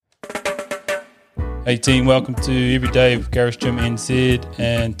Hey team, welcome to Every Day with Garage Gym NZ,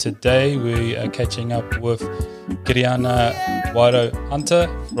 and today we are catching up with Kiriana Wairau-Hunter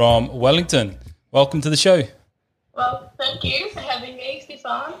from Wellington. Welcome to the show. Well, thank you for having me,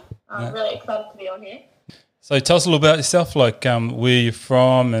 Stefan. I'm really excited to be on here. So tell us a little about yourself, like where you're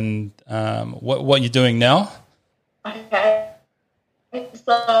from and what you're doing now. Okay.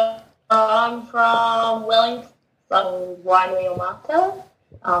 So I'm from Wellington, Wainui-o-Mata.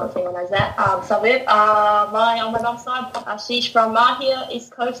 If anyone knows that suburb. On my mum's side, she's from Mahia, East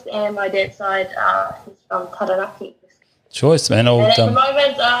Coast, and my dad's side, he's from Taranaki. Choice, man. And at the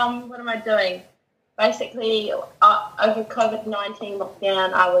moment, what am I doing? Basically, over COVID-19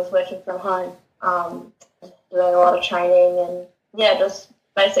 lockdown, I was working from home, doing a lot of training, and just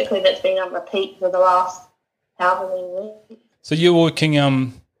basically that's been on repeat for the last however many weeks. So you're working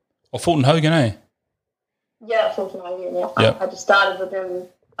Fulton Hogan, eh? Yeah, Fulton Hogan, yeah. Yep. I just started with them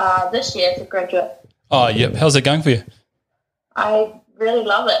this year as a graduate. Oh, yep. How's it going for you? I really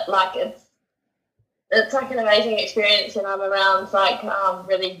love it. Like, it's like an amazing experience, and I'm around, like,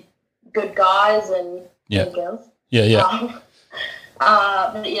 really good guys and girls. Yeah. But,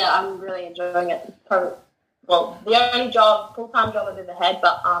 I'm really enjoying it. Well, the only full-time job I've ever had,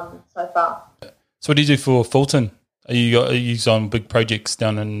 but so far. So what do you do for Fulton? Are you on big projects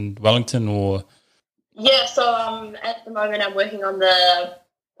down in Wellington or...? Yeah, so at the moment I'm working on the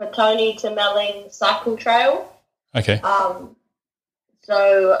Petone to Melling cycle trail. Okay.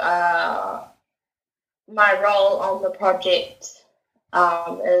 So my role on the project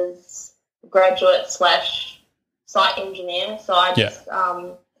is graduate / site engineer. So I just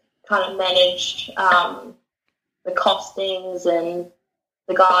kind of managed the costings and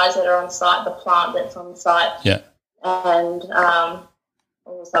the guys that are on site, the plant that's on site. Yeah. And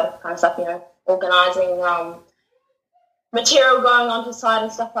all this other kind of stuff, organising material going onto site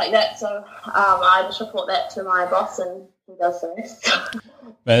and stuff like that. So I just report that to my boss, and he does the rest.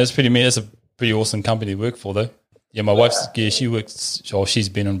 Man, that's a pretty awesome company to work for, though. Yeah, my wife's she's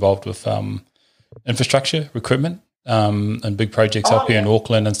been involved with infrastructure recruitment and big projects up here in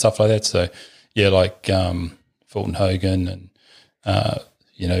Auckland and stuff like that. So like Fulton Hogan and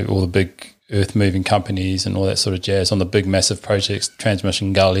all the big earth moving companies and all that sort of jazz on the big massive projects,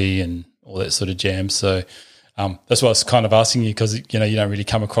 Transmission Gully and all that sort of jam. So that's why I was kind of asking you, because you don't really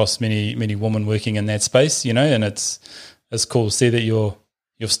come across many women working in that space, and it's cool to see that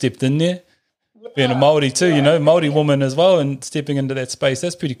you've stepped in there. Being a Māori too, Māori woman as well, and stepping into that space,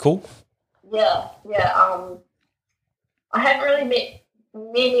 that's pretty cool. Yeah. I haven't really met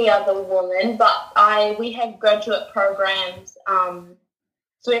many other women, but we have graduate programs.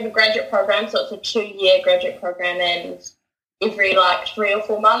 So we have a graduate program, so it's a 2-year graduate program, and every 3 or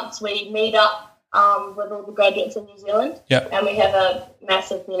 4 months we meet up with all the graduates in New Zealand. Yeah. And we have a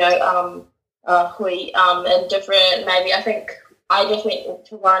massive, hui, and different, maybe I think I just went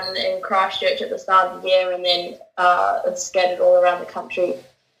to one in Christchurch at the start of the year, and then it's scattered all around the country.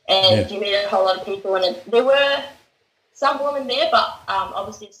 And you meet a whole lot of people, and there were some women there, but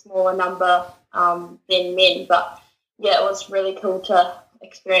obviously a smaller number than men. But, it was really cool to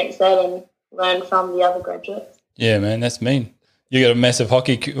experience that and learn from the other graduates. Yeah, man, that's mean. You got a massive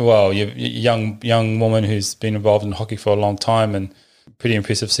you're a young woman who's been involved in hockey for a long time, and pretty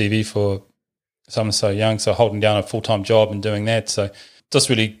impressive CV for someone so young, so holding down a full-time job and doing that. So just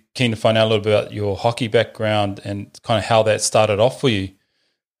really keen to find out a little bit about your hockey background and kind of how that started off for you.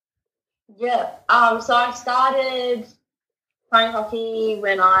 Yeah, so I started playing hockey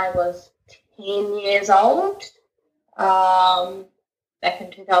when I was 10 years old. Back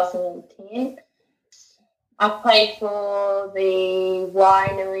in 2010. I played for the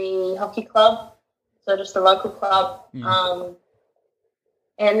Wainui Hockey Club, so just a local club. And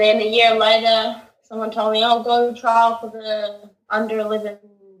then a year later, someone told me, go trial for the under-11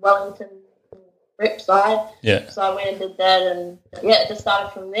 Wellington rep side. Yeah. So I went and did that, and it just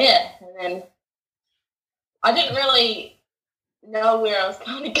started from there. And then I didn't really know where I was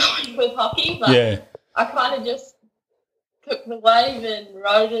kind of going with hockey, but I kind of just took the wave and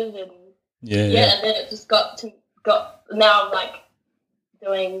rode it, and and then it just got now I'm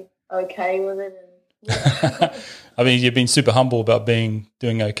doing okay with it. And, I mean, you've been super humble about doing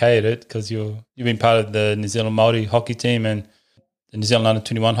okay at it, because you've been part of the New Zealand Māori hockey team and the New Zealand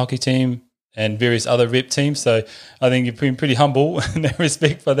Under-21 hockey team and various other rep teams. So I think you've been pretty humble in that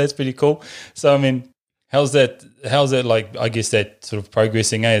respect, but that's pretty cool. So I mean, how's that I guess that sort of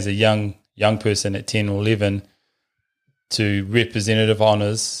progressing as a young person at 10 or 11 to representative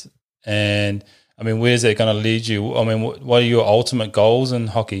honours, and I mean, where's that going to lead you? I mean, what are your ultimate goals in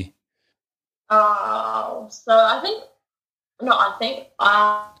hockey? So I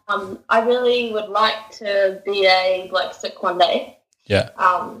I really would like to be a black stick one day. Yeah.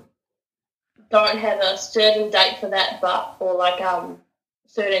 Don't have a certain date for that, but or like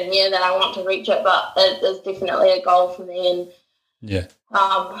certain year that I want to reach it, but it is definitely a goal for me. And yeah,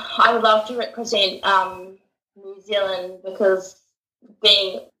 I would love to represent New Zealand, because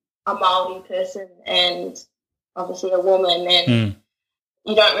being a Māori person and obviously a woman, and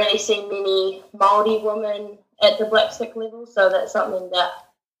you don't really see many Māori women at the black stick level, so that's something that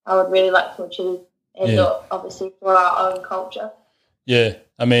I would really like to achieve, and obviously for our own culture. Yeah,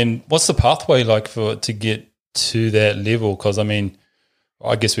 I mean, what's the pathway like to get to that level? Because I mean,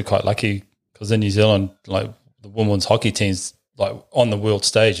 I guess we're quite lucky because in New Zealand, like the women's hockey teams, like on the world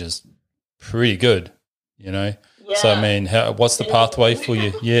stage is pretty good, you know. Yeah. So I mean, what's the pathway for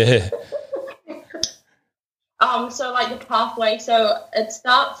you? Yeah. So like the pathway, so it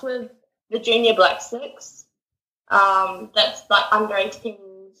starts with the junior black sticks. That's like under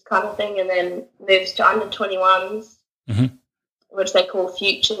 18s kind of thing, and then moves to under 21s, which they call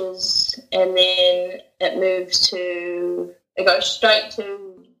futures, and then it goes straight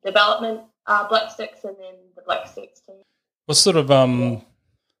to development black sticks, and then the black sticks team. What sort of I mean,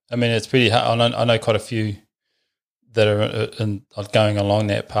 it's pretty hard. I know quite a few that are going along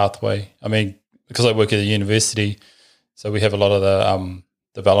that pathway. I mean, because I work at a university, so we have a lot of the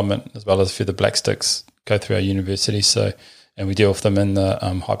development as well as a few of the black sticks go through our university. So, and we deal with them in the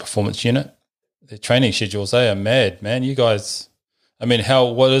high performance unit. The training schedules, they are mad, man. You guys, I mean,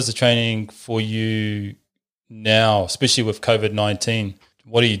 what is the training for you now, especially with COVID-19?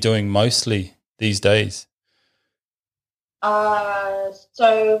 What are you doing mostly these days?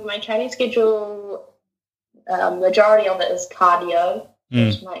 So my training schedule, majority of it is cardio,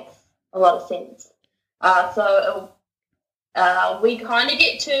 which makes a lot of sense. So we kind of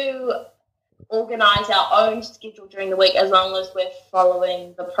get to organise our own schedule during the week as long as we're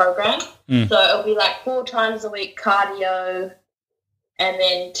following the program. So it'll be like 4 times a week cardio, and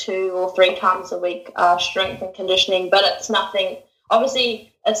then 2 or 3 times a week strength and conditioning. But it's nothing.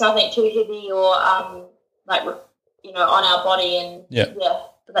 Obviously, it's nothing too heavy or on our body. And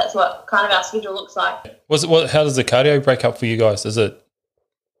so that's what kind of our schedule looks like. How does the cardio break up for you guys? Is it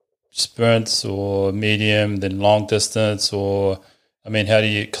sprints or medium, then long distance, or I mean, how do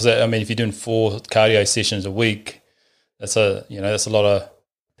you? Because I mean, if you're doing 4 cardio sessions a week, that's a lot of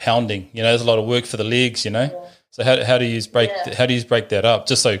pounding. There's a lot of work for the legs. Yeah. So how do you break that up?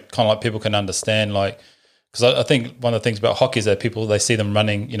 Just so kind of like people can understand, like, because I think one of the things about hockey is that they see them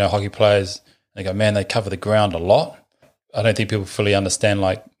running, hockey players, and they go, man, they cover the ground a lot. I don't think people fully understand,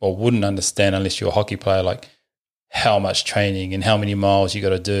 wouldn't understand unless you're a hockey player, like how much training and how many miles you got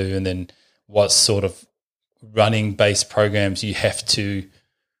to do, and then what sort of running based programs you have to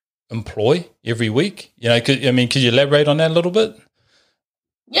employ every week. Could you elaborate on that a little bit?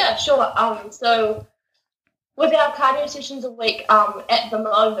 Yeah, sure. So with our cardio sessions a week, at the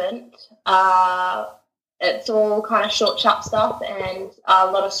moment, it's all kind of short, sharp stuff and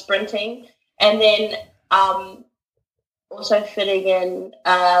a lot of sprinting, and then also fitting in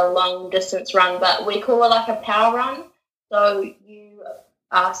a long distance run, but we call it like a power run. So you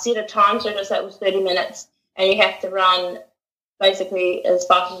set a time, so just that was 30 minutes, and you have to run basically as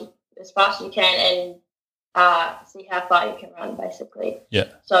fast as you can, and see how far you can run, basically. Yeah.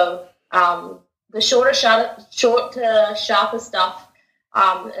 So the shorter, sharper stuff,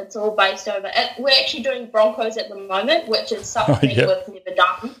 it's all based over. We're actually doing Broncos at the moment, which is something we've never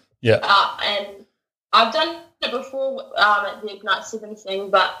done. Yeah. And I've done it before at the Ignite 7's thing,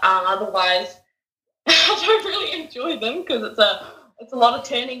 but otherwise I don't really enjoy them because it's a lot of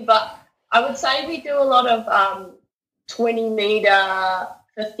turning. But I would say we do a lot of 20 meter,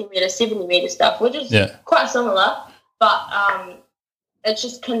 50 meter, 70 meter stuff, which is quite similar, but it's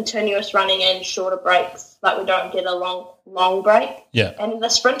just continuous running and shorter breaks. Like we don't get a long break. Yeah. And the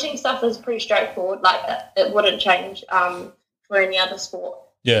sprinting stuff is pretty straightforward. Like it wouldn't change for any other sport.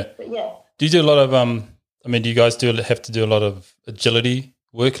 Yeah. But yeah. Do you do a lot of do you guys have to do a lot of agility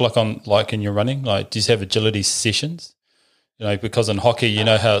work like in your running? Like, do you have agility sessions? Because in hockey,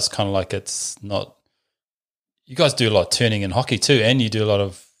 how it's kind of like it's not. You guys do a lot of turning in hockey too, and you do a lot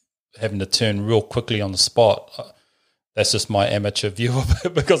of having to turn real quickly on the spot. That's just my amateur view of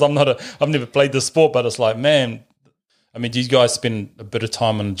it because I've never played the sport, but it's like, man, do you guys spend a bit of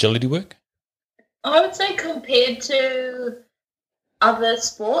time on agility work? I would say compared to other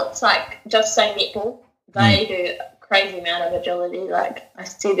sports, like just say netball, they do a crazy amount of agility. Like I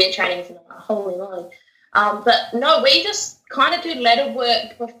see their trainings and I'm like, holy moly. But no, we just kind of do ladder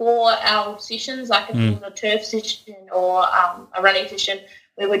work before our sessions, like if it was a turf session or a running session,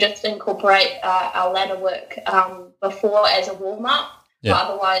 we would just incorporate our ladder work before as a warm-up. but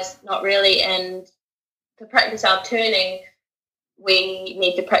otherwise not really. And to practice our turning, we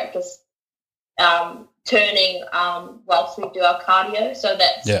need to practice turning whilst we do our cardio. So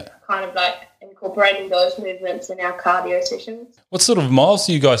that's kind of like incorporating those movements in our cardio sessions. What sort of miles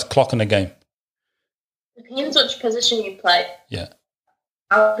do you guys clock in a game? Depends which position you play. Yeah.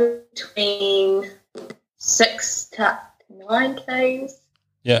 Between 6 to 9 Ks.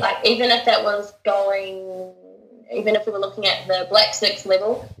 Yeah. Like even if that was even if we were looking at the Black Six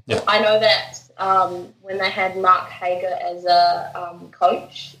level, I know that when they had Mark Hager as a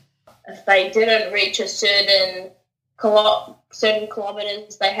coach, if they didn't reach a certain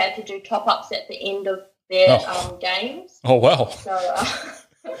kilometres, they had to do top-ups at the end of their games. Oh, wow. So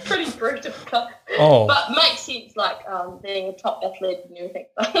pretty brutal. Oh. But makes sense, like being a top athlete and everything.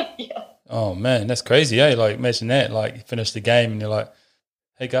 Yeah. Oh, man, that's crazy, eh? Like, imagine that. Like, you finish the game and you're like,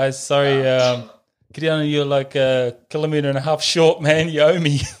 hey, guys, sorry, Kiriana, you're like a kilometre and a half short, man. You owe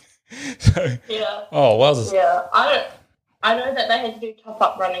me. So, yeah. Oh, wowzers. Yeah. I know that they had to do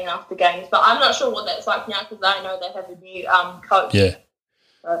top-up running after games, but I'm not sure what that's like now because I know they have a new coach. Yeah.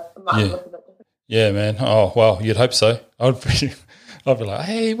 So it might look a bit different. Yeah, man. Oh, well, you'd hope so. I'd be like,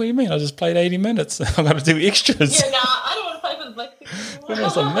 hey, what do you mean? I just played 80 minutes. I'm going to do extras. Yeah, no, I don't want to play for the Black Six anymore. I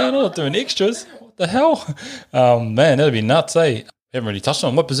was like, man, I'm not doing extras. What the hell? Man, that'd be nuts, eh? Haven't really touched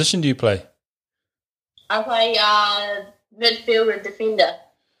on. What position do you play? I play midfield and defender,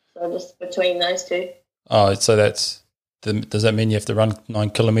 so just between those two. Oh, so does that mean you have to run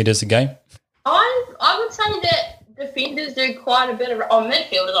 9 kilometres a game? I would say that defenders do quite a bit of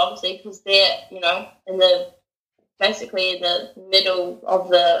midfielders, obviously, because they're basically in the middle of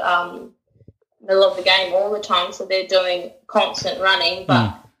the game all the time, so they're doing constant running.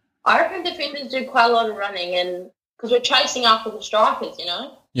 But I reckon defenders do quite a lot of running, and because we're chasing after the strikers,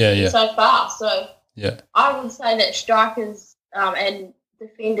 so fast. So I would say that strikers and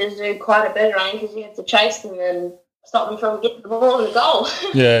defenders do quite a bit of running because you have to chase them and stop them from getting the ball in the goal.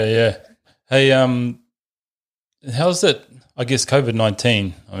 Yeah. Hey, how's it? I guess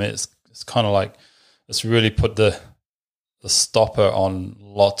COVID-19. I mean, it's kind of like it's really put the stopper on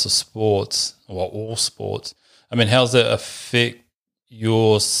lots of sports, or all sports. I mean, how's that affect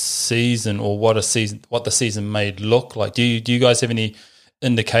your season, or what the season may look like? Do you guys have any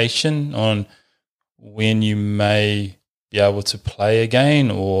indication on when you may be able to play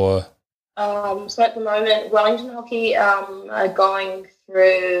again, or? So at the moment, Wellington Hockey are going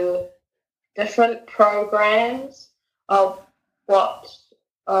through different programs of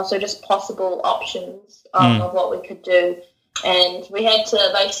so just possible options of what we could do. And they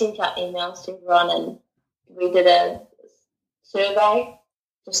sent out emails to everyone, and we did a survey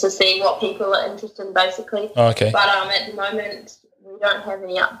just to see what people are interested in, basically. Oh, okay. But at the moment, we don't have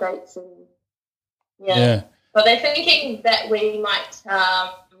any updates. But they're thinking that we might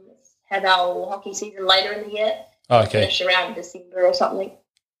have our hockey season later in the year. Oh, okay. Finish around December or something.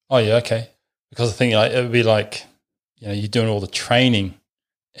 Oh, yeah, okay. Because I think it would be like, you're doing all the training,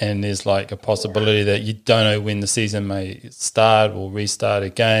 and there's like a possibility that you don't know when the season may start or restart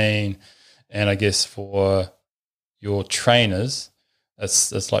again. And I guess for your trainers,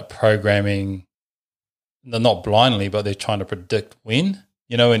 it's like programming, not blindly, but they're trying to predict when,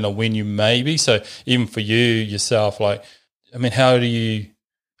 and when you may be. So even for you yourself, like, I mean,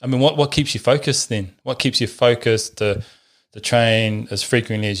 what keeps you focused then? What keeps you focused to train as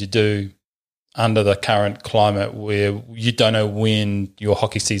frequently as you do under the current climate where you don't know when your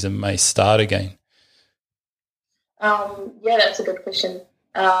hockey season may start again? That's a good question.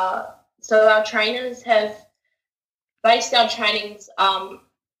 So our trainers have based our trainings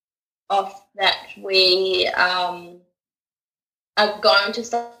off that we are going to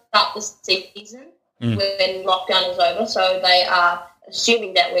start the season when lockdown is over. So they are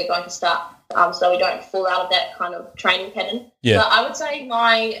assuming that we're going to start, so we don't fall out of that kind of training pattern. Yeah. But I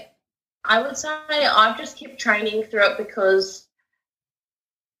would say I've just kept training through it because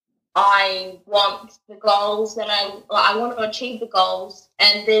I want the goals that I want to achieve the goals,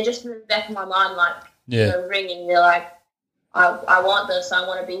 and they're just in the back of my mind, like they're ringing. They're like, I want this. I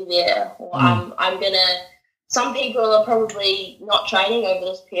want to be there. Or I'm gonna. Some people are probably not training over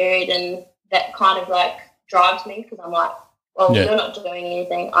this period, and that kind of like drives me because I'm like, well, you're not doing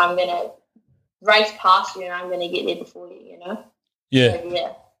anything. I'm gonna race past you, and I'm gonna get there before you. Yeah.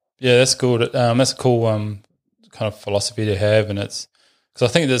 So, yeah, that's cool. That's a cool kind of philosophy to have, and it's because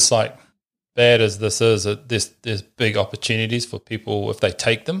I think that's like bad as this is, there's big opportunities for people if they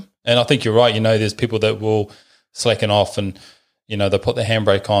take them. And I think you're right. There's people that will slacken off, and they'll put the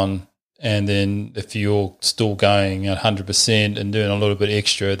handbrake on, and then if you're still going 100% and doing a little bit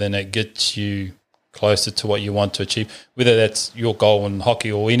extra, then it gets you closer to what you want to achieve, whether that's your goal in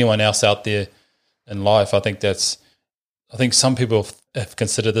hockey or anyone else out there in life. I think some people have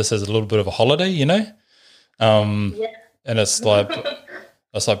considered this as a little bit of a holiday, you know? And it's like,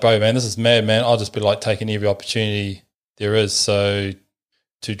 bro, man, this is mad, man. I'll just be like taking every opportunity there is so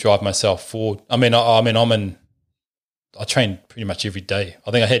to drive myself forward. I train pretty much every day.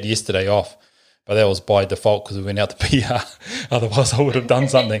 I think I had yesterday off, but that was by default because we went out to PR. Otherwise, I would have done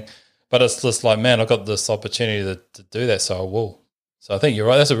something. But it's just like, man, I got this opportunity to do that, so I will. So I think you're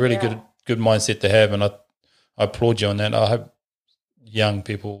right. That's a really good mindset to have, and I applaud you on that. I hope young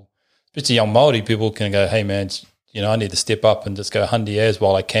people, especially young Māori people, can go, hey, man, you know, I need to step up and just go hundy as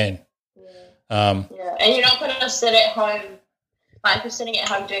while I can. And you're not going to sit at home. Like, if you're sitting at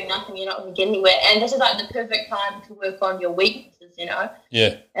home doing nothing, you're not going to get anywhere. And this is like the perfect time to work on your weaknesses, you know?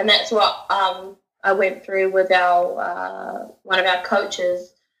 Yeah. And that's what I went through with our one of our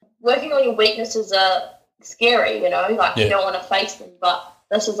coaches. Working on your weaknesses are scary, you know? Like, you don't want to face them. But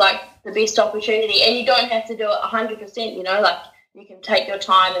this is, like, the best opportunity. And you don't have to do it 100%, you know? Like, you can take your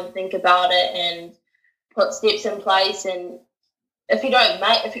time and think about it and put steps in place. And if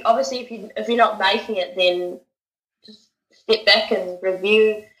you're not making it, then just step back and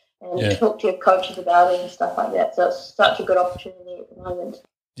review and talk to your coaches about it and stuff like that. So it's such a good opportunity at the moment.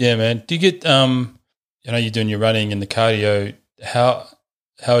 Yeah, man. Do you get, you know, you're doing your running and the cardio. How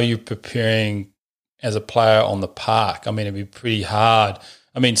are you preparing as a player on the park? I mean, it'd be pretty hard.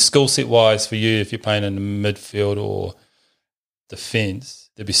 I mean, skill set wise for you, if you're playing in the midfield or defence,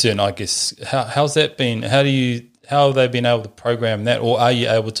 there'd be certain, I guess. How's that been? How have they been able to program that, or are you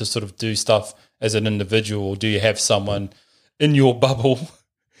able to sort of do stuff as an individual, or do you have someone in your bubble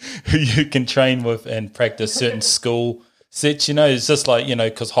who you can train with and practice certain skill sets? You know, it's just like, you know,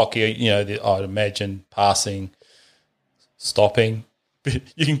 because hockey, you know, I'd imagine passing, stopping.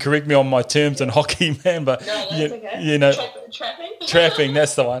 You can correct me on my terms in hockey, man, but no, that's okay. You know, trapping,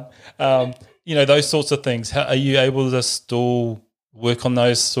 that's the one. You know, those sorts of things. How, are you able to still work on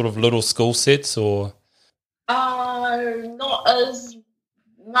those sort of little skill sets, or? Not as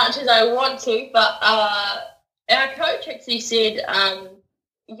much as I want to, but our coach actually said,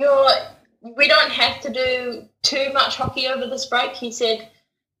 we don't have to do too much hockey over this break. He said,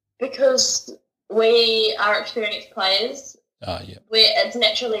 because we are experienced players, it's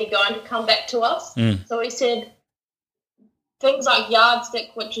naturally going to come back to us. So he said things like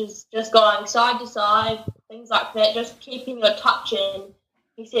yardstick, which is just going side to side, things like that, just keeping your touch in.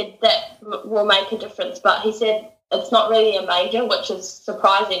 He said that will make a difference, but he said it's not really a major, which is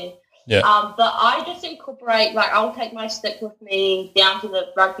surprising. Yeah. But I just incorporate, like, I'll take my stick with me down to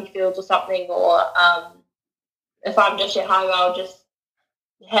the rugby fields or something, or if I'm just at home, I'll just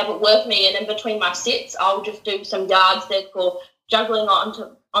have it with me, and in between my sets, I'll just do some yardstick or juggling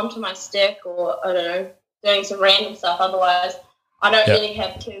onto my stick, or, I don't know, doing some random stuff. Otherwise, I don't really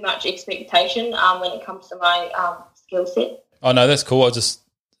have too much expectation when it comes to my skill set. Oh, no, that's cool. I just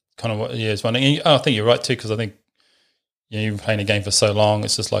kind of, was wondering. I think you're right too, because I think, you know, you've been playing a game for so long,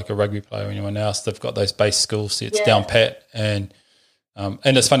 it's just like a rugby player or anyone else. They've got those base skill sets down pat, and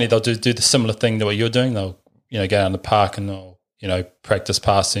it's funny, they'll do the similar thing to what you're doing. They'll, you know, go out in the park and they'll, you know, practice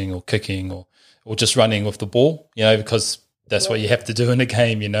passing or kicking or just running with the ball, you know, because that's what you have to do in a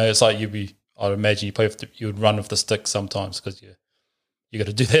game, you know. It's like I'd imagine you would run with the stick sometimes, because you got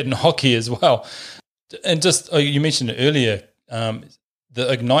to do that in hockey as well. And just, you mentioned it earlier,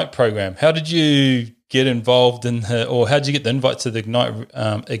 the Ignite program. How did you get involved in or how did you get the invite to the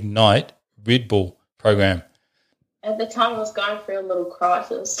Ignite Red Bull program? At the time, I was going through a little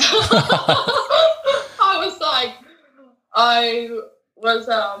crisis. I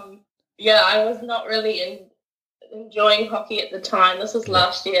was not really enjoying hockey at the time. This was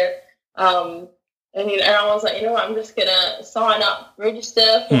last year. And I was like, you know what, I'm just going to sign up,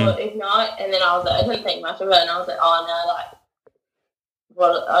 register for Ignite. And then I didn't think much of it. And I was like, oh, no, like,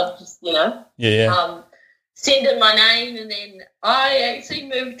 well, I just, you know. Send in my name. And then I actually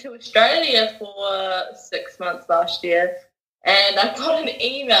moved to Australia for 6 months last year. And I got an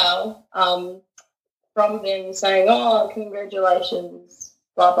email from them saying, oh, congratulations,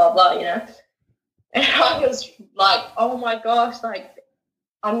 blah, blah, blah, you know. And I was like, oh, my gosh, like,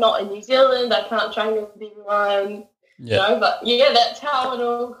 I'm not in New Zealand, I can't train with everyone, you know. But, that's how it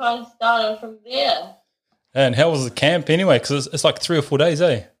all kind of started from there. And how was the camp anyway? Because it's like 3 or 4 days,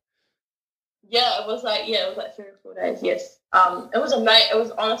 eh? Yeah, it was like 3 or 4 days, yes. It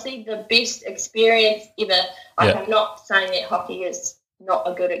was honestly the best experience ever. I'm not saying that hockey is not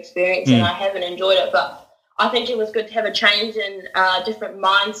a good experience and I haven't enjoyed it, but I think it was good to have a change in different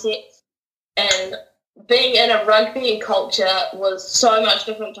mindsets, and being in a rugby culture was so much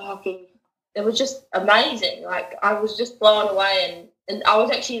different to hockey. it was just amazing. Like, I was just blown away, and I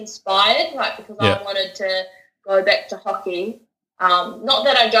was actually inspired, like, because I wanted to go back to hockey. Not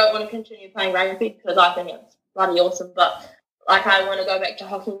that I don't want to continue playing rugby, because I think it's bloody awesome, but like, I want to go back to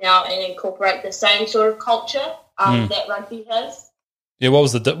hockey now and incorporate the same sort of culture that rugby has. Yeah,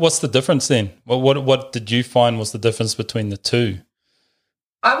 what's the difference then? What did you find was the difference between the two?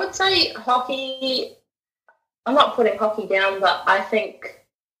 I would say hockey. I'm not putting hockey down, but I think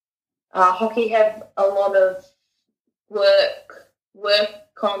hockey have a lot of work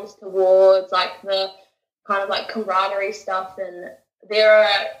comes towards like the kind of like camaraderie stuff, and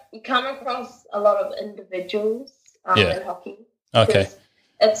you come across a lot of individuals in hockey. Okay.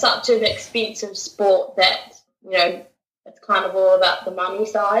 It's such an expensive sport that, you know, it's kind of all about the money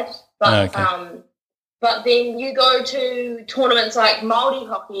side. But but then you go to tournaments like Māori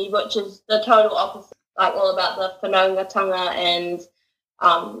hockey, which is the total opposite, like all about the whanaungatanga and,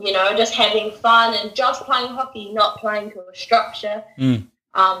 you know, just having fun and just playing hockey, not playing to a structure.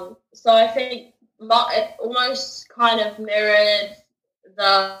 So I think it almost kind of mirrored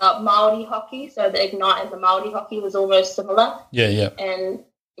the Māori hockey. So the Ignite and the Māori hockey was almost similar. Yeah. And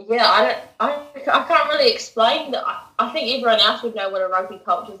yeah, I can't really explain that. I think everyone else would know what a rugby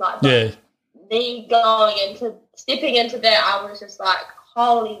culture is like. But me stepping into that, I was just like,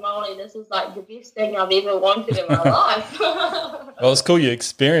 holy moly, this is like the best thing I've ever wanted in my life. Well, it's cool you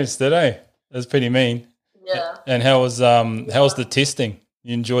experienced it, eh? That's pretty mean. Yeah. And how was the testing?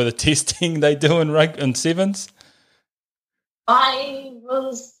 You enjoy the testing they do in 7's? I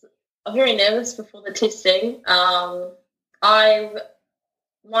was very nervous before the testing.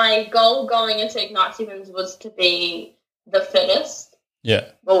 My goal going into Ignite 7's was to be the fittest. Yeah.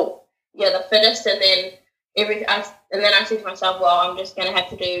 Well, yeah, the fittest, and then I said to myself, well, I'm just going to have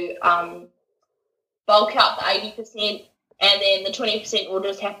to do bulk out the 80%, and then the 20% will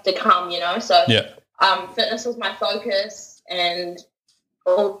just have to come, you know. So fitness was my focus, and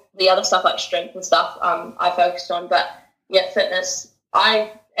all the other stuff like strength and stuff I focused on. But yeah, fitness,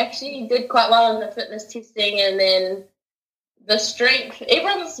 I actually did quite well in the fitness testing, and then the strength,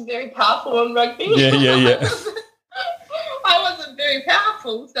 everyone's very powerful in rugby. Yeah. I wasn't very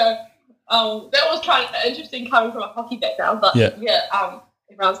powerful, so that was kind of interesting coming from a hockey background. But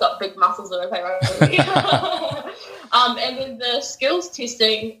everyone's got big muscles when they play rugby. And then the skills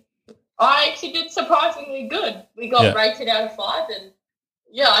testing, I actually did surprisingly good. We got rated out of 5, and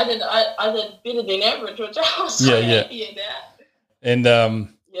I did better than average, which I was so happy about. And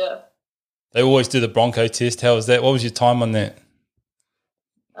they always do the Bronco test. How was that? What was your time on that?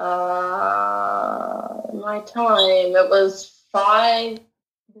 My time, it was 5:17.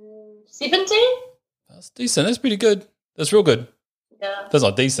 That's decent. That's pretty good. That's real good. Yeah. That's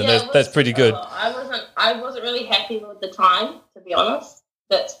not decent. That's pretty good. I wasn't really happy with the time, to be honest.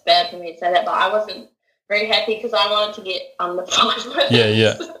 That's bad for me to say that, but I wasn't very happy because I wanted to get under 5 minutes.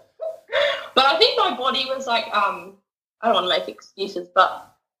 Yeah. But I think my body was like, I don't want to make excuses,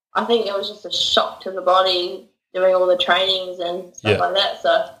 but I think it was just a shock to the body doing all the trainings and stuff like that. So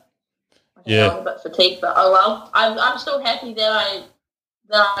I think I was a bit fatigued, but oh well. I'm still happy that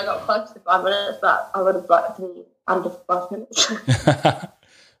I got close to 5 minutes, but I would have liked to be under 5 minutes.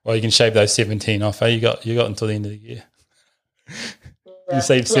 Well, you can shave those 17 off. You got until the end of the year. You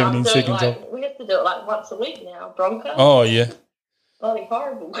saved 17 seconds off. We have to do it like once a week now, Bronco. Oh yeah. Bloody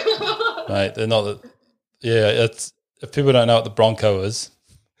horrible. Mate, they're not. It's if people don't know what the Bronco is,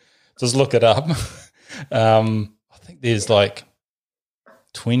 just look it up. I think there's like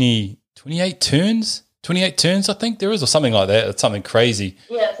 28 turns. 28 turns, I think there is, or something like that. It's something crazy.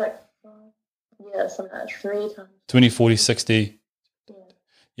 Yeah, it's like something like 3 times. 20, 40, 60.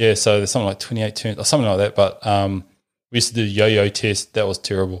 Yeah, so there's something like 28 turns or something like that. But we used to do yo-yo test. That was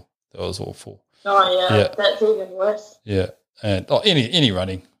terrible. That was awful. Oh yeah. That's even worse. Yeah, and any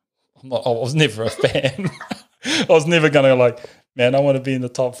running. I was never a fan. I was never going to like, man, I want to be in the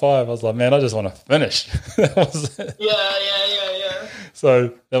top 5. I was like, man, I just want to finish. That was it. Yeah.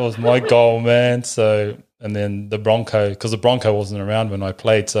 So that was my goal, man. So, and then the Bronco, because the Bronco wasn't around when I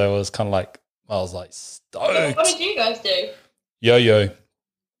played, so it was kind of like, I was like stoked. What did you guys do? Yo-yo.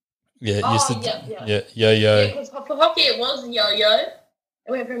 Yeah, yo-yo. Yeah, because for hockey it was yo-yo. It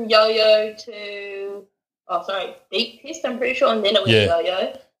went from yo-yo to, beep test, I'm pretty sure, and then it was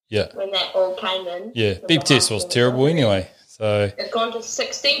yo-yo. Yeah. When that all came in. Yeah, beep test was terrible anyway. So it's gone to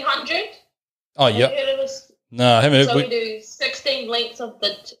 1,600. Oh, yeah. Have you heard of this? No, I haven't. So we do 16 lengths of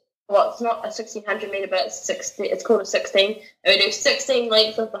it's not a 1,600 metre, but it's called a 16. And we do 16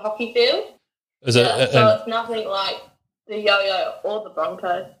 lengths of the hockey field. Is it? So it's nothing like the yo-yo or the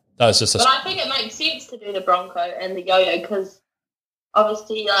Bronco. No, it's just But I think it makes sense to do the Bronco and the yo-yo because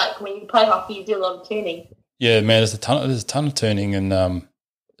obviously, like when you play hockey, you do a lot of turning. Yeah, man, there's a ton of turning in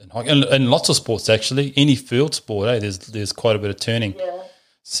hockey, and lots of sports actually. Any field sport, there's quite a bit of turning. Yeah.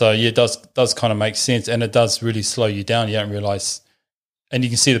 So yeah, it does kind of make sense, and it does really slow you down. You don't realise, and you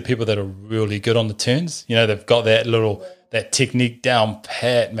can see the people that are really good on the turns. You know, they've got that technique down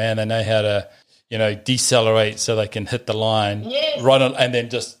pat, man. They know how to, decelerate so they can hit the line right on, and then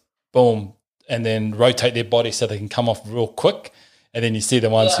just boom, and then rotate their body so they can come off real quick. And then you see the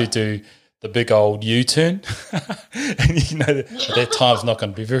ones who do the big old U-turn, and their time's not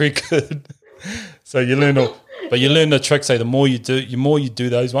going to be very good. So you learn the trick. So the more you do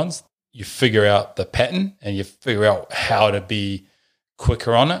those ones, you figure out the pattern and you figure out how to be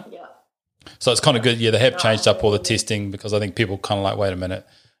quicker on it. Yeah. So it's kind of good. Yeah, they have changed up all the testing because I think people kind of like, wait a minute.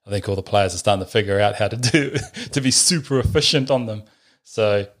 I think all the players are starting to figure out how to do to be super efficient on them.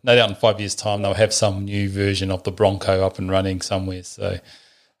 So no doubt in 5 years' time they'll have some new version of the Bronco up and running somewhere. So,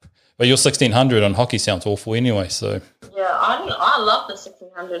 but your 1600 on hockey sounds awful anyway. So yeah, I love the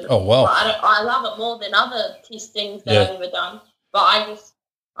 1600. Oh wow! I love it more than other testings that I've ever done. But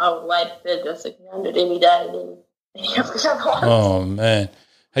I would wait for the 1600 any day than any of the other ones. Oh man!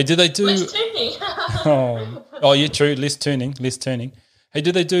 Hey, did they do less tuning? oh yeah, true. Less tuning. Hey,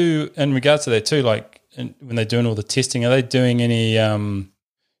 do they do in regards to that too? Like when they're doing all the testing, are they doing any do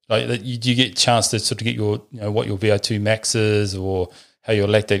you get a chance to sort of get your what your VO2 max is or how your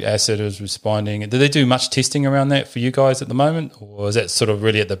lactic acid is responding? Do they do much testing around that for you guys at the moment, or is that sort of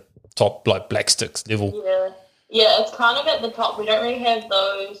really at the top, like black sticks level? Yeah, it's kind of at the top. We don't really have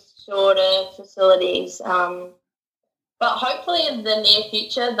those shorter facilities. But hopefully in the near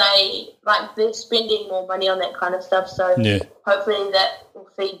future, they're spending more money on that kind of stuff. So hopefully that will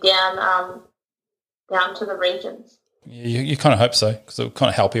feed down to the regions. Yeah, you kind of hope so because it will kind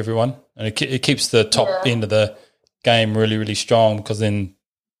of help everyone, and it keeps the top end of the game really, really strong because then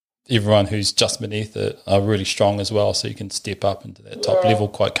everyone who's just beneath it are really strong as well. So you can step up into that top level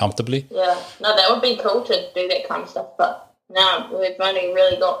quite comfortably. Yeah, no, that would be cool to do that kind of stuff. But no, we've only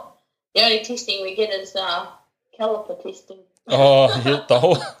really got the only testing we get is caliper testing. Oh, yeah, the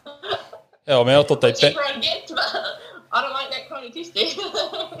whole. Oh man, I thought they. Everyone gets, but I don't like that kind of testing.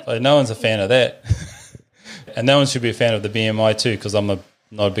 So no one's a fan of that, and no one should be a fan of the BMI too, because I'm not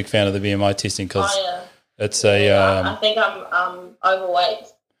a big fan of the BMI testing because it's a. I think I'm overweight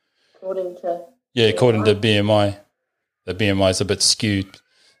according to. Yeah, according to BMI, the BMI is a bit skewed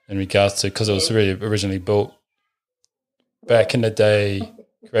in regards to because it was really originally built back in the day.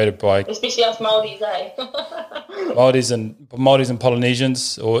 Created by especially us Māoris, eh? Māoris and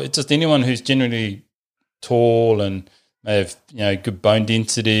Polynesians, or just anyone who's generally tall and may have good bone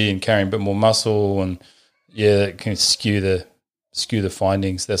density and carrying a bit more muscle, and it can skew the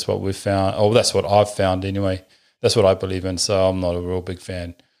findings. That's what we've found. Oh, that's what I've found anyway. That's what I believe in. So I'm not a real big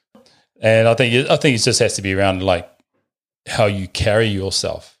fan, and I think it just has to be around like how you carry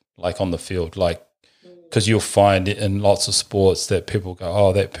yourself, like on the field, like. Because you'll find in lots of sports that people go,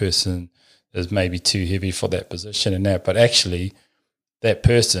 oh, that person is maybe too heavy for that position and that. But actually, that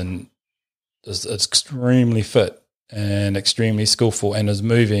person is extremely fit and extremely skillful and is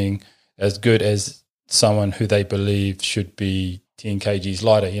moving as good as someone who they believe should be 10 kgs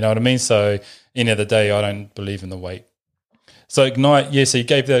lighter. You know what I mean? So, end of the day, I don't believe in the weight. So, Ignite, so you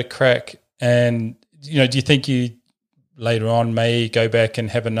gave that a crack. And, do you think you later on may go back and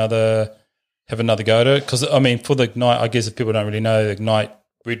have another go at it? Because, I mean, for the Ignite, I guess if people don't really know, the Ignite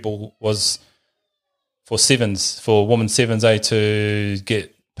Red Bull was for 7's, for women's 7's, to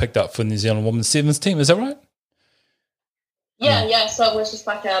get picked up for the New Zealand women's 7's team. Is that right? Yeah. So it was just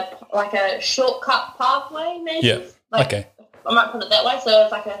like a shortcut pathway, maybe. Yeah. Okay. I might put it that way. So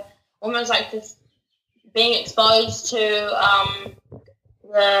it's almost like just being exposed to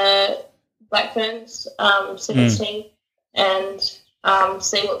the Black Ferns 7's team and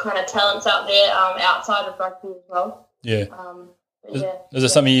see what kind of talents out there outside of rugby as well. Yeah. Is it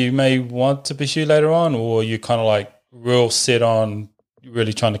something you may want to pursue later on, or you kind of like real set on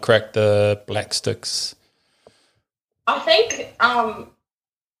really trying to crack the black sticks? I think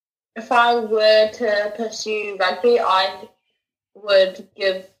if I were to pursue rugby, I would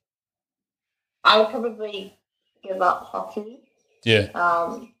probably give up hockey. Yeah.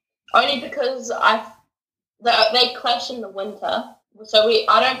 Only because they clash in the winter. So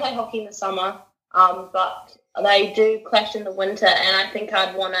I don't play hockey in the summer, but they do clash in the winter, and I think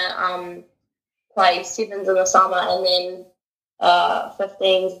I'd want to play 7's in the summer and then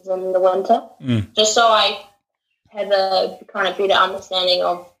 15's in the winter, just so I have a kind of better understanding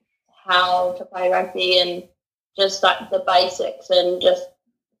of how to play rugby and just like the basics and just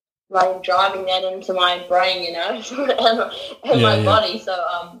like driving that into my brain, you know, and my body.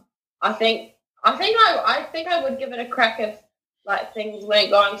 So I think I would give it a crack if like things weren't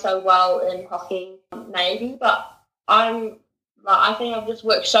going so well in hockey, maybe. But I think I've just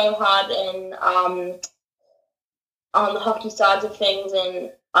worked so hard and on the hockey sides of things, and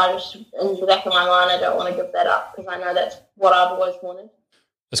I just, in the back of my mind, I don't want to give that up because I know that's what I've always wanted.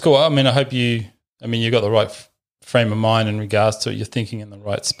 That's cool. I mean, I hope you got the right frame of mind in regards to it. You're thinking in the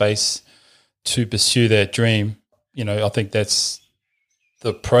right space to pursue that dream. You know, I think that's the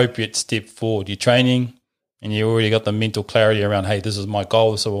appropriate step forward. You're training and you already got the mental clarity around, hey, this is my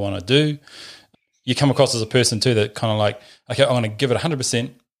goal, this is what I want to do. You come across as a person too that kind of like, okay, I'm going to give it 100%.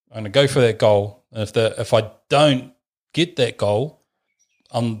 I'm going to go for that goal. And if I don't get that goal,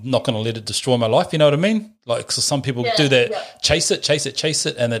 I'm not going to let it destroy my life. You know what I mean? Like, so some people do that, chase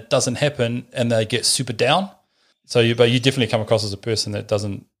it, and it doesn't happen, and they get super down. But you definitely come across as a person that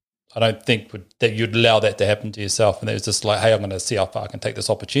doesn't. I don't think that you'd allow that to happen to yourself. And it's just like, hey, I'm going to see how far I can take this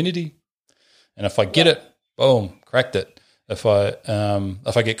opportunity, and if I get it, boom, cracked it. If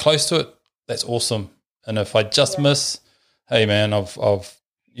I get close to it, that's awesome. And if I just miss, hey man,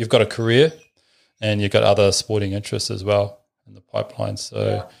 you've got a career, and you've got other sporting interests as well in the pipeline.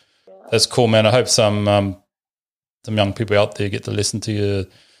 So that's cool, man. I hope some young people out there get to listen to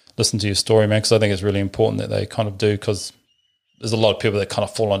your story, man, because I think it's really important that they kind of do, because there's a lot of people that kind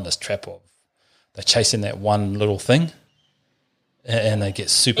of fall on this trap of they're chasing that one little thing and they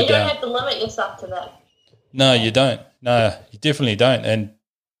get super down. You don't have to limit yourself to that. No, you don't. No, you definitely don't. And,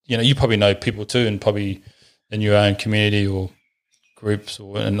 you know, you probably know people too, and probably in your own community or groups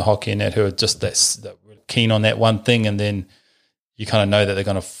or in hockey and that, who are just that keen on that one thing, and then you kind of know that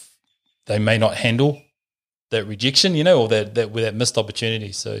they may not handle that rejection, you know, or that missed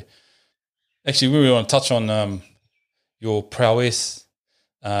opportunity. So actually we really want to touch on your prowess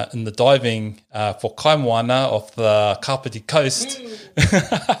in the diving for Kaimoana off the Kapiti coast.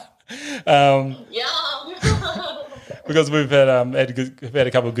 Because we've had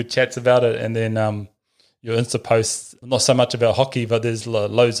a couple of good chats about it, and then your Insta posts, not so much about hockey, but there's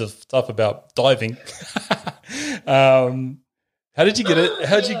loads of stuff about diving. How did you get it?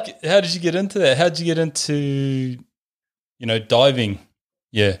 How did you get into that? How did you get into, you know, diving?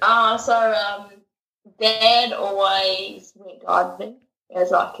 Yeah. So Dad always went diving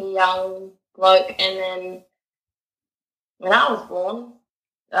as like a young bloke, and then when I was born,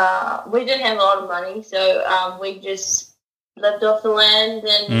 we didn't have a lot of money, so we just lived off the land,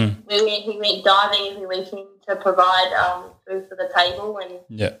 and he went diving every weekend to provide food for the table, and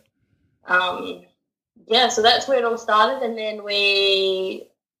so that's where it all started. And then we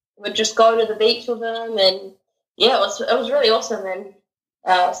would just go to the beach with him, and it was really awesome. And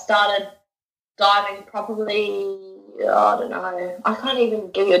started diving probably, I don't know, I can't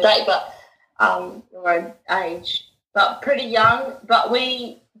even give you a date, but or age, but pretty young. But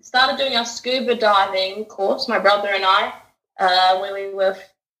we started doing our scuba diving course, my brother and I, when we were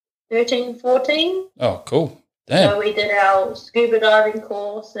 13, 14. Oh, cool. Damn. So we did our scuba diving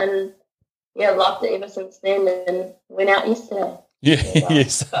course, and loved it ever since then, and went out yesterday.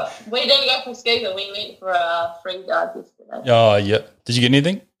 Yes. But we didn't go for scuba, we went for a free dive yesterday. Oh, yeah. Did you get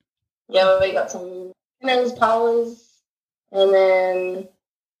anything? Yeah, we got some spinners, powers, and then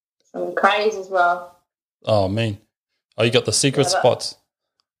some crays as well. Oh, man. Oh, you got the secret spots.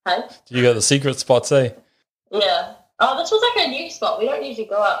 Hey? You got the secret spots, eh? Yeah. Oh, this was like a new spot. We don't usually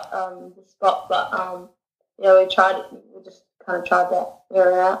go out the spot, but we tried it. We just kind of tried that. We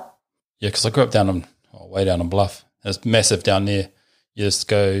were out. Yeah, because I grew up way down on Bluff. It's massive down there. You just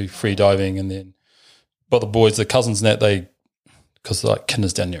go free diving, and then, but the boys, the cousins and that, because like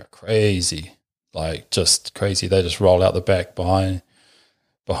kinders down there are crazy, like just crazy. They just roll out the back behind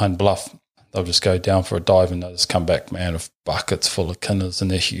Bluff. They'll just go down for a dive, and they'll just come back, man, with buckets full of kinders,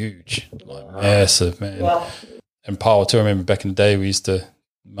 and they're huge, like massive, man. Yeah. And power too. I remember back in the day, we used to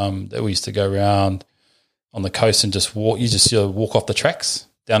go around on the coast and just walk. You just walk off the tracks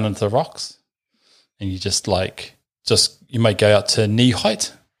down into the rocks, and you just you may go out to knee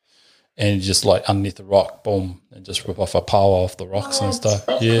height, and you just like underneath the rock, boom, and just rip off a power off the rocks and stuff.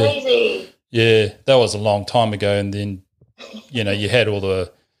 That's crazy. Yeah, that was a long time ago, and then you had all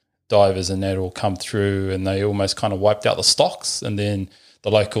the divers and that all come through, and they almost kind of wiped out the stocks, and then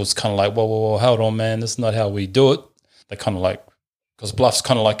the locals kind of like, whoa, hold on, man, this is not how we do it. They kind of like, because Bluff's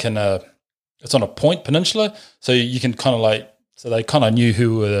kind of like it's on a point peninsula, so you can kind of like, so they kind of knew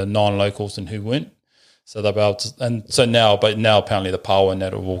who were the non-locals and who weren't. So they're about to, and so now apparently the power and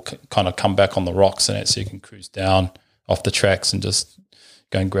that will kind of come back on the rocks and that, so you can cruise down off the tracks and just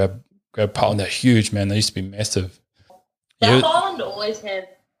go and grab power. And they're huge, man. They used to be massive. South Island always have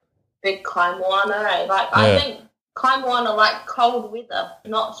big kaimoana, eh? Like, I think kaimoana like cold weather,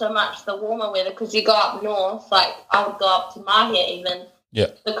 not so much the warmer weather, because you go up north, like I would go up to Mahia even. Yeah.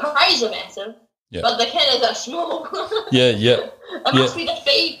 The crays are massive, but the kennels are small. It must be the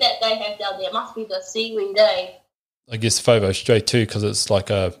feed that they have down there. It must be the seaweed, eh? I guess Fovo straight too, because it's like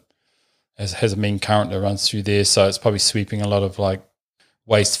has a mean current that runs through there, so it's probably sweeping a lot of like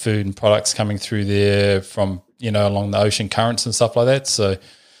waste food and products coming through there from, along the ocean currents and stuff like that. So,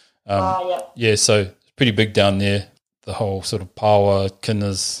 so it's pretty big down there. The whole sort of Paua,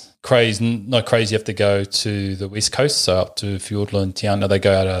 Kinners, craze, not crazy. You have to go to the west coast, so up to Fiordland, Tiana. They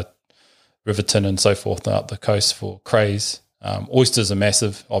go out of Riverton and so forth up the coast for craze. Oysters are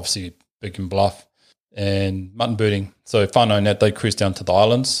massive, obviously big and bluff, and mutton birding. So whānau and that, they cruise down to the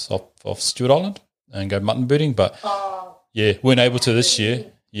islands off Stewart Island and go mutton birding. But, weren't able to this year.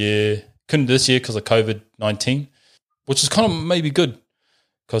 Yeah, couldn't this year because of COVID-19, which is kind of maybe good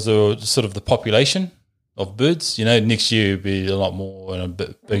because of sort of the population of birds. Next year will be a lot more and a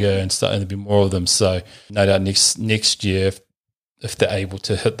bit bigger and there'll be more of them. So no doubt next year, if they're able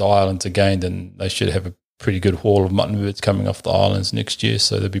to hit the islands again, then they should have a pretty good haul of mutton birds coming off the islands next year.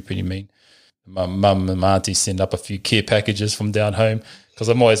 So they'll be pretty mean. My mum and my auntie send up a few care packages from down home because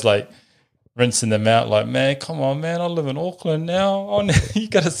I'm always like rinsing them out like, man, come on, man, I live in Auckland now. You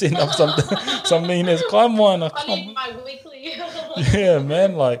got to send up some mean as kaimoana. I need my weekly. Yeah,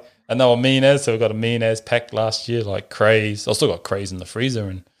 man, like, and they were mean as, so we got a mean as pack last year, like craze. I still got craze in the freezer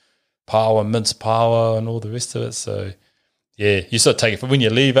and power, mince power and all the rest of it. So, yeah, you sort of take it. But when you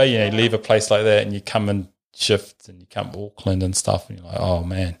leave, you leave a place like that and you come and shift and you come to Auckland and stuff and you're like, oh,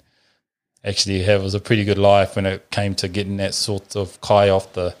 man, actually it was a pretty good life when it came to getting that sort of kai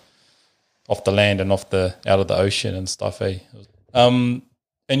off the land and out of the ocean and stuff, eh? And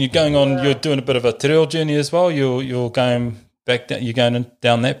you're going on, you're doing a bit of a te reo journey as well. You're going back down, you're going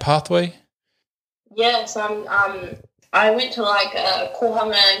down that pathway? Yes, I went to like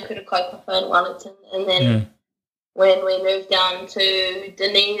Kohanga and Kurakaipapa in Wellington, and then when we moved down to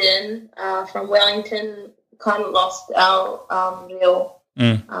Dunedin from Wellington, kind of lost our reo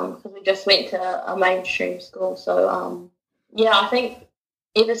because we just went to a mainstream school. So, I think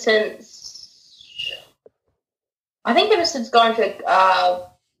ever since going to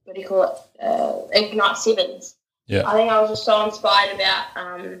what do you call it, Ignite 7's. Yeah, I think I was just so inspired about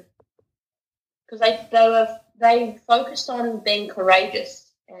because they focused on being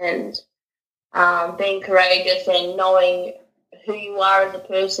courageous and knowing who you are as a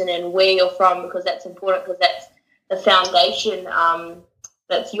person and where you're from, because that's important, because that's the foundation.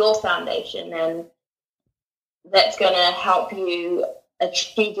 That's your foundation, and that's going to help you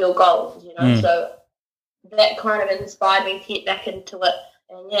achieve your goals. So that kind of inspired me to get back into it,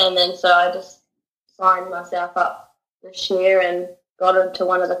 and then so I just signed myself up this year and got into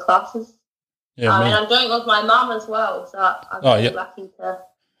one of the classes. Yeah, and I'm doing it with my mum as well, so I'm really lucky to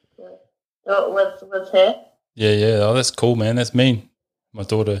do it with her. Yeah. Oh, that's cool, man. That's mean. My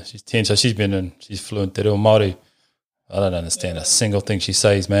daughter, she's 10, so she's fluent te reo Māori. I don't understand a single thing she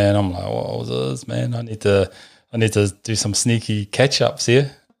says, man. I'm like, what was this, man? I need to do some sneaky catch-ups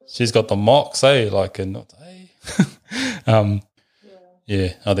here. She's got the mocks, like, and not,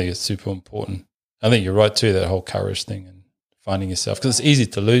 yeah, I think it's super important. I think you're right too, that whole courage thing and finding yourself, because it's easy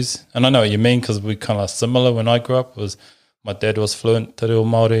to lose. And I know what you mean, because we kind of similar when I grew up. Was my dad was fluent te reo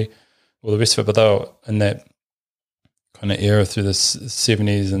Māori, all the rest of it, but they were in that kind of era through the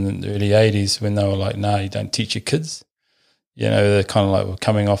 70s and the early 80s when they were like, nah, you don't teach your kids. They're kind of like we're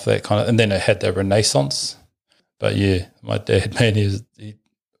coming off that kind of, and then it had that renaissance. But yeah, my dad, man, I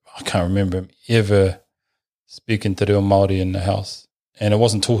can't remember him ever speaking te reo Māori in the house. And it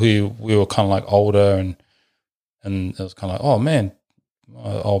wasn't until we were kind of like older and it was kind of like, oh man,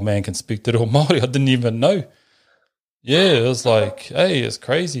 my old man can speak te reo Māori. I didn't even know. Yeah, it was like, hey, it's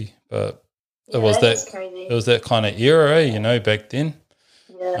crazy. But it was that kind of era, back then.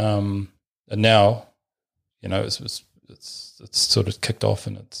 Yeah. And now, it's sort of kicked off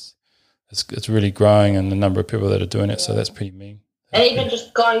and it's really growing, and the number of people that are doing it. So that's pretty mean. And even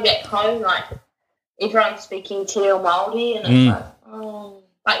just going back home, like everyone's speaking te reo Māori, and it's like, oh,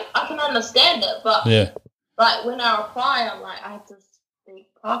 like I can understand it, but like when I reply, I'm like, I have to speak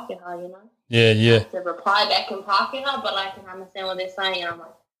Pākehā, Yeah. I have to reply back in Pākehā, but I can understand what they're saying, and I'm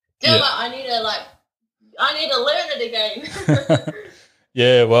like, damn it, I need to learn it again.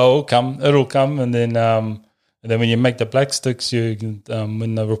 Yeah, well, it'll come, and then when you make the black sticks, you can,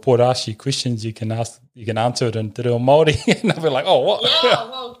 when the report asks you questions, you can answer it in te reo Māori, and I'll be like, oh, what?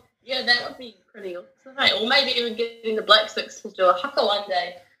 Yeah, that would be pretty awesome. Or maybe even getting the black sticks to do a haka one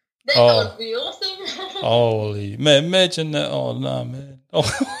day. That would be awesome. Holy man, imagine that. Oh no, man, Oh,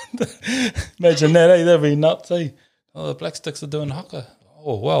 imagine that, eh? That'd be nuts, eh? Oh, the Black Sticks are doing haka.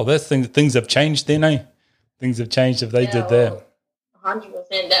 Oh, wow, that's things have changed then, eh? Things have changed if they did that.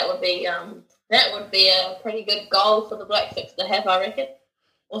 100%. That would be a pretty good goal for the Black Sticks to have, I reckon.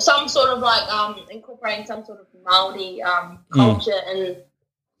 Or some sort of like incorporating some sort of Māori culture and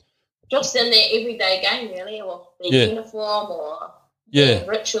just in their everyday game, really, or their uniform or the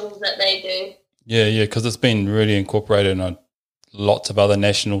rituals that they do. Yeah, because it's been really incorporated on lots of other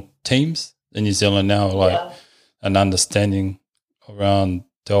national teams in New Zealand now, like an understanding around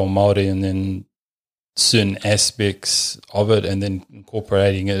Te Ao Māori and then certain aspects of it and then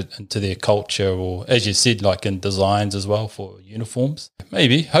incorporating it into their culture or, as you said, like in designs as well for uniforms.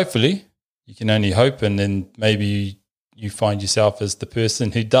 Maybe, hopefully, you can only hope, and then maybe you find yourself as the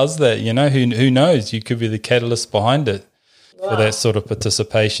person who does that, you know, who knows? You could be the catalyst behind it for that sort of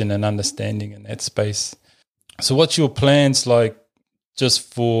participation and understanding in that space. So what's your plans like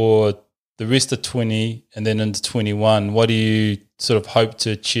just for the rest of 20 and then into 21? What do you sort of hope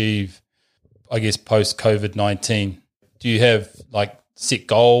to achieve, I guess, post-COVID-19? Do you have like set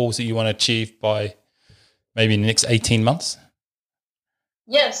goals that you want to achieve by maybe in the next 18 months?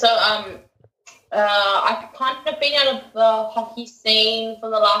 Yeah, so I've kind of been out of the hockey scene for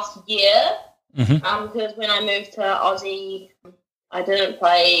the last year because when I moved to Aussie, I didn't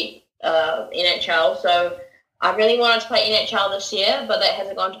play NHL. So I really wanted to play NHL this year, but that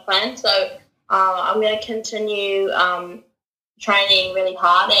hasn't gone to plan. So I'm going to continue training really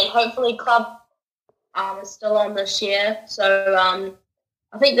hard, and hopefully club is still on this year. So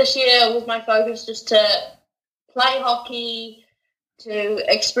I think this year was my focus just to play hockey, to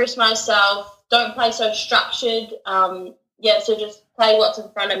express myself, don't play so structured. So just play what's in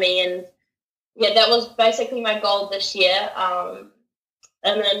front of me. And, that was basically my goal this year. And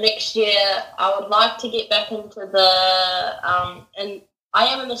then next year I would like to get back into the and I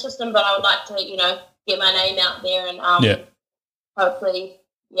am in the system, but I would like to, get my name out there and hopefully,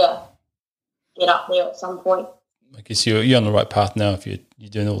 get up there at some point. I guess you're on the right path now if you're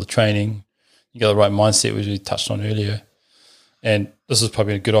doing all the training. You got the right mindset, which we touched on earlier. And this is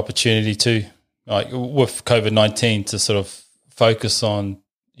probably a good opportunity too, like with COVID-19, to sort of focus on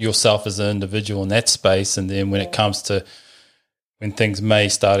yourself as an individual in that space. And then when it comes to when things may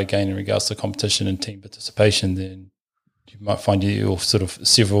start again in regards to competition and team participation, then you might find you're sort of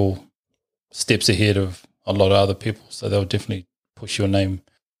several steps ahead of a lot of other people. So they'll definitely push your name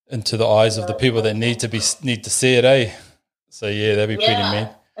into the eyes of the people that need to see it, eh? So that'd be pretty mean.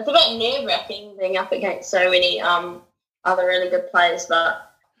 It's a bit nerve-wracking being up against so many other really good players,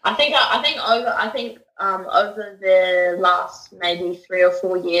 but I think over the last maybe 3 or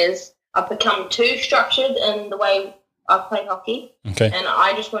 4 years, I've become too structured in the way I've played hockey. Okay. And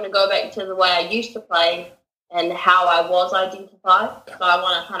I just want to go back to the way I used to play and how I was identified. So I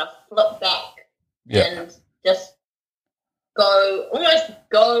want to kind of flip back and just go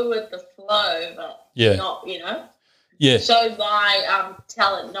with the flow, but not, show my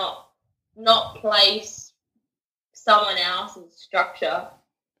talent, not place someone else's structure.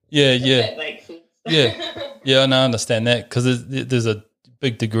 That makes sense. And I understand that, because there's a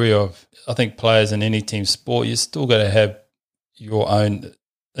big degree of, I think, players in any team sport, you still got to have your own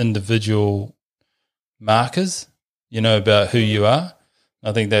individual markers, about who you are.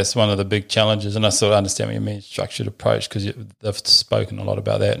 I think that's one of the big challenges, and I sort of understand what you mean, structured approach, because they've spoken a lot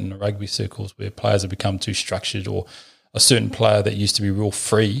about that in the rugby circles where players have become too structured, or a certain player that used to be real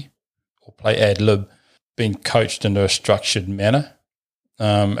free or play ad lib being coached into a structured manner.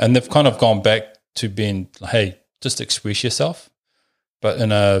 And they've kind of gone back to being, hey, just express yourself, but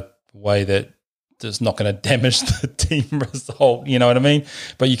in a way that is not going to damage the team result, you know what I mean?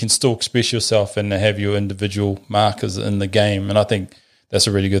 But you can still express yourself and have your individual markers in the game. And I think that's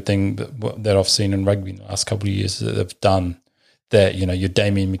a really good thing that I've seen in rugby in the last couple of years, that they've done that. Your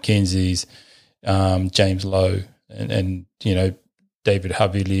Damien McKenzie's, James Lowe, and David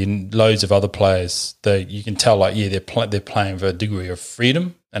Havili and loads of other players. You can tell, they're playing with a degree of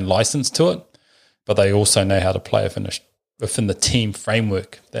freedom and license to it, but they also know how to play within the team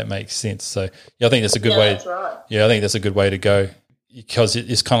framework. If that makes sense. So I think that's a good way. That's right. I think that's a good way to go, because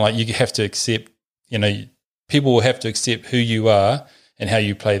it's kind of like you have to accept. People will have to accept who you are and how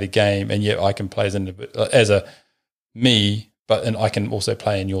you play the game, and yet I can play as a me, and I can also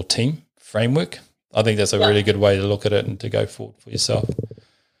play in your team framework. I think that's a really good way to look at it and to go forward for yourself.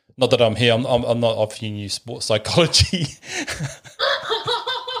 Not that I'm here, I'm not offering you sports psychology,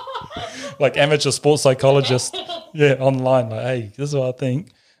 like amateur sports psychologist, online. Like, hey, this is what I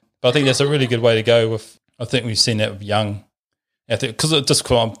think. But I think that's a really good way to go with. I think we've seen that with young athletes, because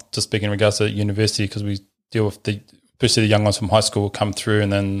I'm just speaking in regards to university, because we deal with the especially the young ones from high school will come through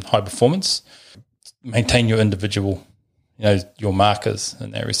and then high performance. Maintain your individual, your markers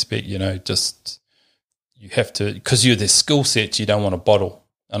in that respect, just you have to, because you're their skill sets, you don't want to bottle.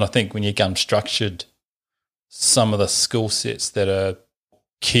 And I think when you get structured, some of the skill sets that are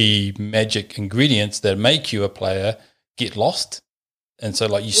key magic ingredients that make you a player get lost. And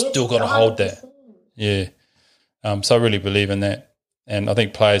so you still got to hold that. Yeah. So I really believe in that. And I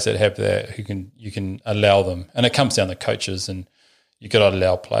think players that have that, you can allow them. And it comes down to coaches, and you got to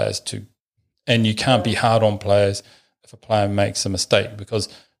allow players to, and you can't be hard on players if a player makes a mistake, because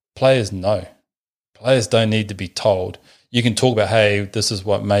players know. Players don't need to be told. You can talk about, hey, this is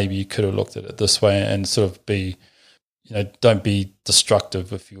what maybe you could have looked at it this way, and sort of be, don't be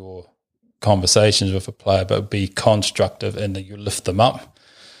destructive with your conversations with a player, but be constructive, and that you lift them up.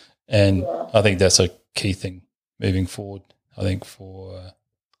 And I think that's a key thing moving forward, I think, for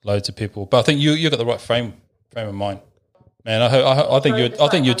loads of people. But I think you got the right frame of mind. Man, I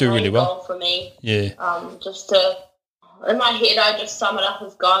think you do really well. For me, yeah. Just to, in my head, I just sum it up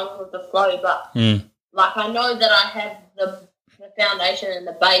as going with the flow. But I know that I have the foundation and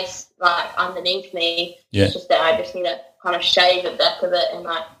the base underneath me. Yeah. It's just that I just need to kind of shave it back a bit and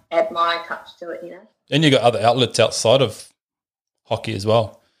add my touch to it. And you got other outlets outside of hockey as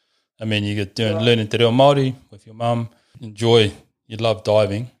well. I mean, you got learning te reo Māori with your mum. You love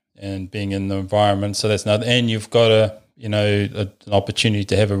diving and being in the environment. So that's another. And you've got an opportunity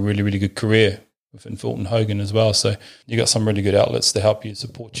to have a really, really good career within Fulton Hogan as well. So you got some really good outlets to help you,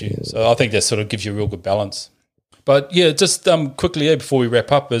 support you. So I think that sort of gives you a real good balance. But yeah, just quickly before we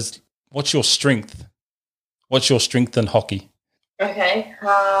wrap up, what's your strength? What's your strength in hockey? Okay.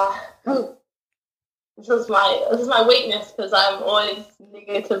 This is my weakness, because I'm always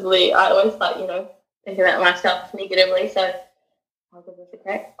I always thinking about myself negatively. So I'll give this a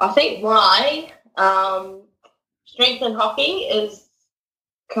crack. I think my strength in hockey is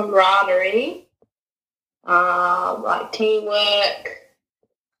camaraderie, teamwork,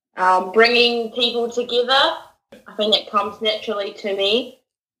 bringing people together. I think that comes naturally to me.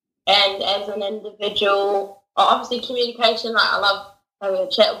 And as an individual, obviously communication, I love having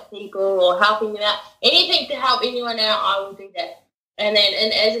a chat with people or helping them out. Anything to help anyone out, I will do that. And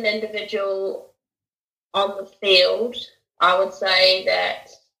then as an individual on the field, I would say that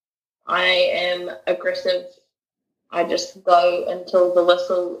I am aggressive. I just go until the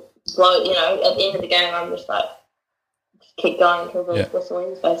whistle blows. At the end of the game, I'm just keep going until the whistle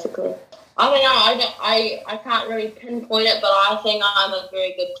ends, basically. I don't know. I can't really pinpoint it, but I think I'm a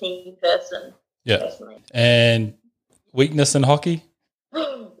very good team person. Yeah. Personally. And weakness in hockey?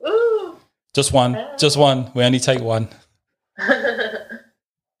 Ooh. Just one. Just one. We only take one.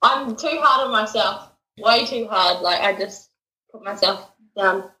 I'm too hard on myself. Way too hard. I just put myself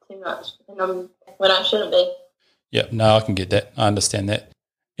down too much, and when I shouldn't be. Yeah. No, I can get that. I understand that.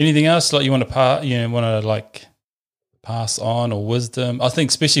 Anything else you want to pass on, or wisdom? I think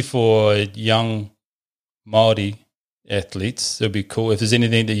especially for young Māori athletes, it'd be cool if there's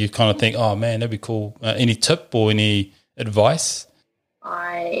anything that you kind of think, oh man, that'd be cool. Any tip or any advice?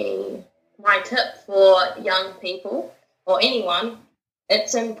 My tip for young people or anyone,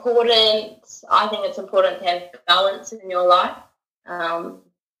 it's important. I think it's important to have balance in your life. No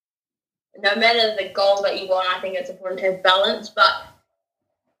matter the goal that you want, I think it's important to have balance. But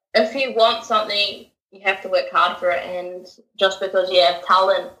if you want something, you have to work hard for it. And just because you have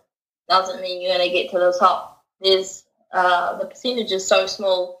talent doesn't mean you're going to get to the top. There's the percentage is so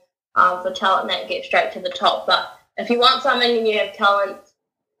small for talent that get straight to the top. But if you want something and you have talent,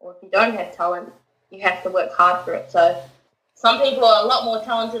 or if you don't have talent, you have to work hard for it. So some people are a lot more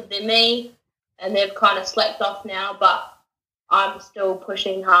talented than me, and they've kind of slacked off now, but I'm still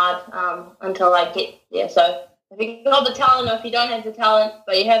pushing hard until I get there. So if you've got the talent, or if you don't have the talent,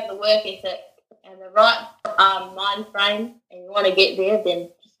 but you have the work ethic and the right mind frame, and you want to get there, then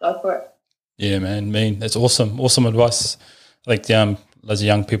just go for it. Yeah, man. That's awesome. Awesome advice. I think loads of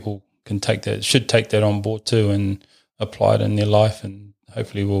young people should take that on board too, and apply it in their life, and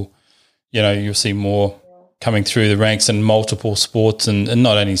hopefully you'll see more coming through the ranks in multiple sports, and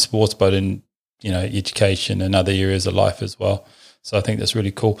not only sports, but in education and other areas of life as well. So I think that's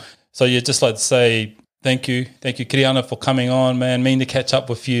really cool. So just like to say thank you, Kiriana, for coming on, man. Mean to catch up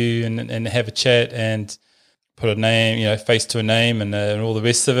with you and have a chat and put a name, face to a name, and all the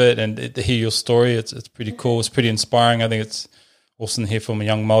rest of it, and to hear your story. It's pretty cool. It's pretty inspiring. I think it's awesome to hear from a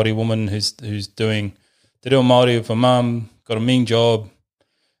young Māori woman who's doing te reo Māori with a mum, got a mean job,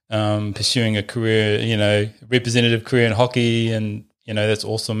 pursuing a career, representative career in hockey, and that's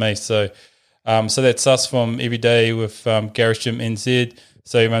awesome, mate. So that's us from Everyday with Garage Gym NZ.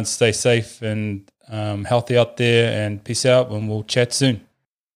 So everyone stay safe and healthy out there, and peace out, and we'll chat soon.